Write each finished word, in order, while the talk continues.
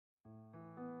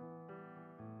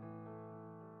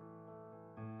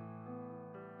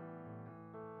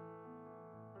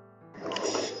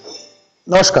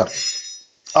Namaskar,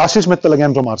 Ashish Mittal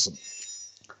again from Aarsun.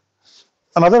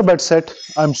 Another bed set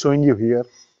I'm showing you here,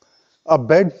 a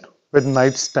bed with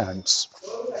nightstands,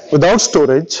 without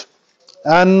storage,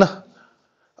 and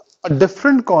a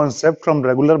different concept from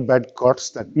regular bed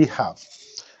cots that we have.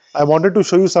 I wanted to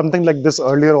show you something like this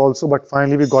earlier also, but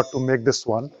finally we got to make this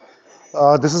one.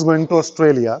 This is going to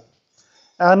Australia,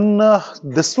 and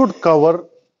this would cover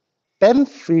 10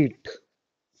 feet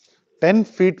 10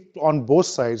 feet on both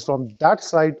sides, from that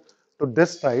side to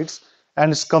this side,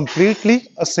 and it's completely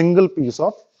a single piece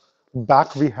of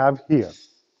back we have here.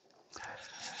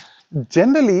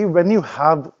 Generally, when you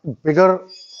have bigger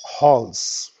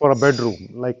halls for a bedroom,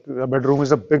 like a bedroom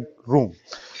is a big room,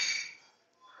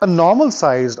 a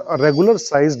regular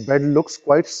sized bed looks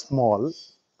quite small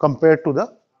compared to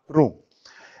the room.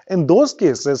 In those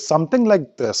cases, something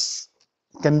like this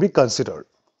can be considered.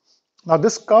 Now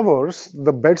this covers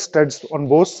the bedsteads on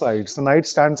both sides, the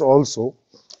nightstands also,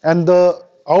 and the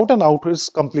out and out is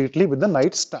completely with the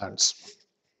nightstands.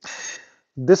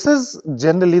 This is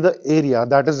generally the area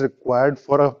that is required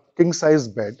for a king size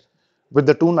bed with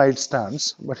the two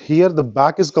nightstands, but here the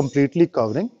back is completely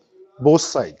covering both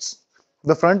sides.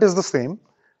 The front is the same.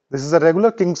 This is a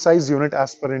regular king size unit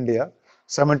as per India,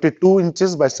 72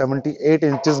 inches by 78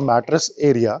 inches mattress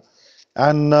area,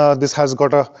 and this has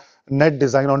got a net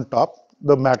design on top.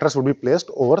 The mattress would be placed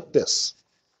over this.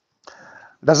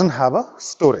 Doesn't have a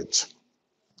storage.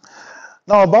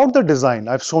 Now about the design,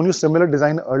 I've shown you similar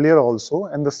design earlier also,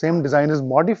 and the same design is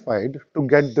modified to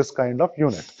get this kind of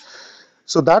unit.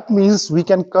 So that means we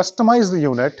can customize the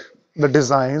unit, the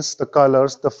designs, the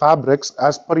colors, the fabrics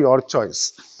as per your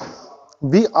choice.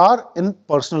 We are in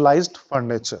personalized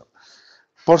furniture.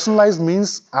 Personalized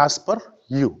means as per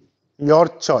you, your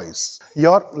choice,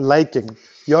 your liking,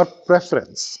 your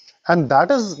preference. And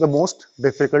that is the most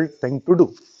difficult thing to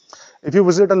do. If you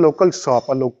visit a local shop,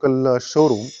 a local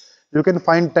showroom, you can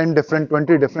find 10 different,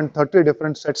 20 different, 30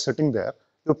 different sets sitting there.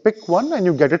 You pick one and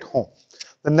you get it home.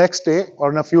 The next day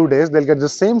or in a few days, they'll get the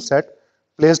same set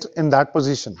placed in that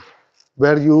position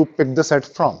where you pick the set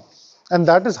from. And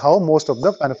that is how most of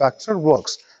the manufacturer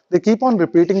works. They keep on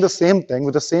repeating the same thing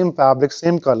with the same fabric,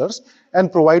 same colors,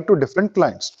 and provide to different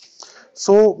clients.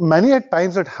 So many a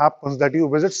times it happens that you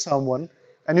visit someone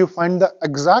and you find the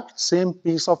exact same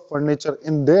piece of furniture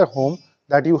in their home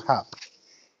that you have.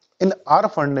 In our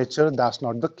furniture, that's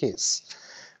not the case,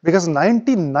 because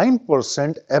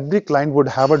 99% every client would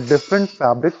have a different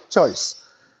fabric choice.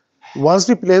 Once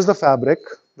we place the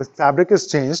fabric is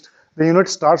changed, the unit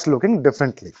starts looking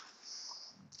differently.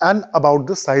 And about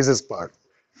the sizes part,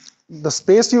 the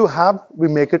space you have, we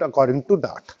make it according to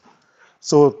that.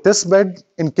 So this bed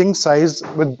in king size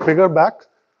with bigger back,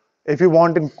 if you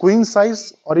want in queen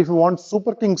size or if you want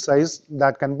super king size,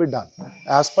 that can be done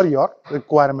as per your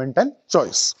requirement and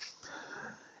choice.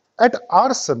 At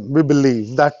Aarsun, we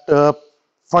believe that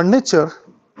furniture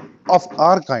of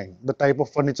our kind, the type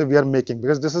of furniture we are making,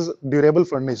 because this is durable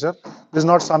furniture, this is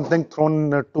not something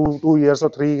thrown in 2 years or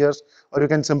 3 years, or you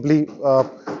can simply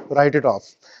write it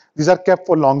off. These are kept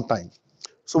for a long time.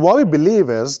 So what we believe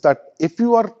is that if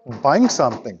you are buying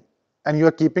something and you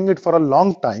are keeping it for a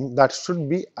long time, that should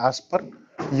be as per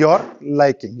your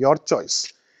liking, your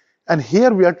choice. And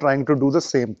here we are trying to do the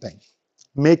same thing,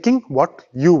 making what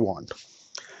you want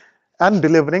and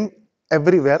delivering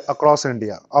everywhere across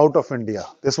India, out of India.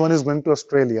 This one is going to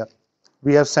Australia.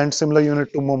 We have sent similar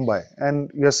unit to Mumbai, and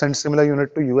we have sent similar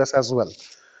unit to US as well.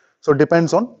 So it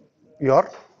depends on your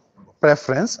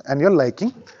preference and your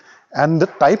liking and the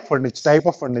type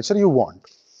of furniture you want.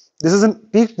 This is an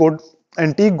teak wood,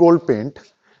 antique gold paint,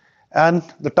 and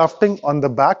the tufting on the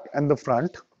back and the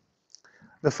front.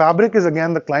 The fabric is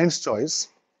again the client's choice,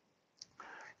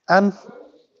 and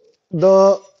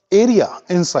the area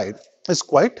inside is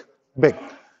quite big.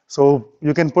 So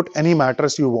you can put any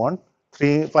mattress you want,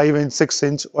 3, 5 inch, 6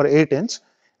 inch or 8 inch,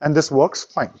 and this works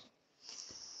fine.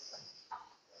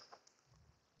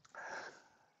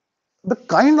 The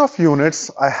kind of units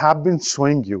I have been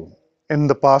showing you in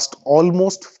the past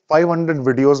almost 500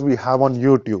 videos we have on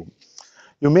YouTube,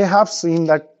 you may have seen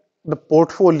that the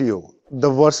portfolio, the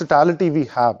versatility we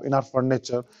have in our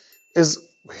furniture is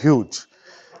huge.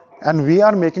 And we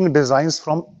are making designs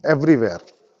from everywhere.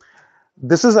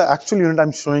 This is the actual unit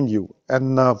I'm showing you,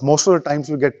 and most of the times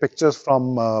we get pictures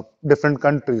from different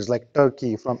countries like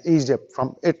Turkey, from Egypt,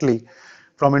 from Italy,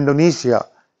 from Indonesia,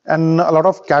 and a lot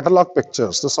of catalog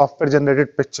pictures, the software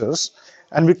generated pictures,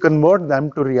 and we convert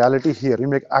them to reality here. We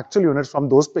make actual units from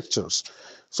those pictures.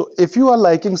 So if you are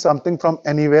liking something from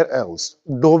anywhere else,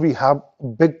 though we have a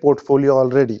big portfolio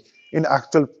already in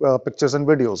actual pictures and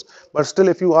videos, but still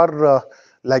if you are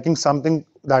liking something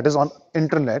that is on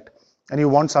internet and you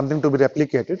want something to be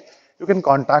replicated, you can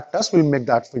contact us. We'll make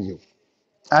that for you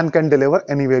and can deliver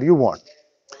anywhere you want.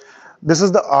 This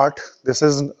is the art. This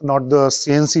is not the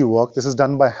CNC work. This is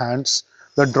done by hands.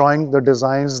 The drawing, the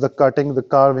designs, the cutting, the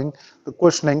carving, the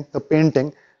cushioning, the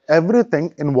painting,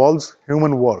 everything involves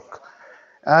human work.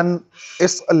 And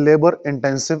it's a labor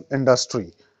intensive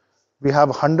industry. We have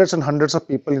hundreds and hundreds of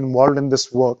people involved in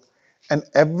this work. And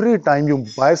every time you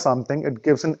buy something, it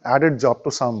gives an added job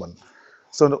to someone.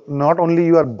 So not only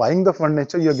you are buying the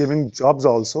furniture, you're giving jobs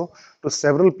also to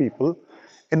several people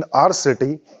in our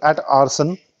city at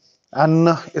Aarsun, and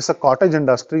it's a cottage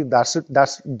industry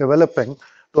that's developing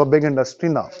to a big industry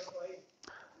now.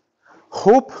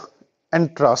 Hope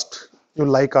and trust you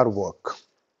like our work.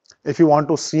 If you want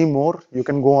to see more, you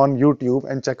can go on YouTube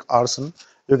and check Aarsun.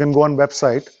 You can go on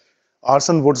website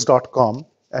aarsunwoods.com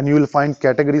and you will find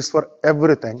categories for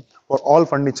everything, for all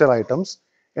furniture items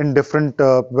in different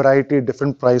variety,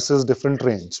 different prices, different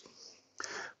range.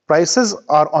 Prices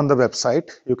are on the website.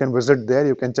 You can visit there,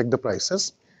 you can check the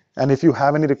prices. And if you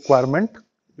have any requirement,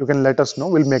 you can let us know.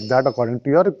 We'll make that according to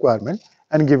your requirement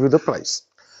and give you the price.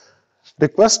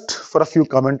 Request for a few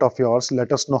comment of yours.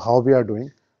 Let us know how we are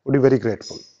doing. Would be very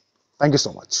grateful. Thank you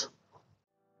so much.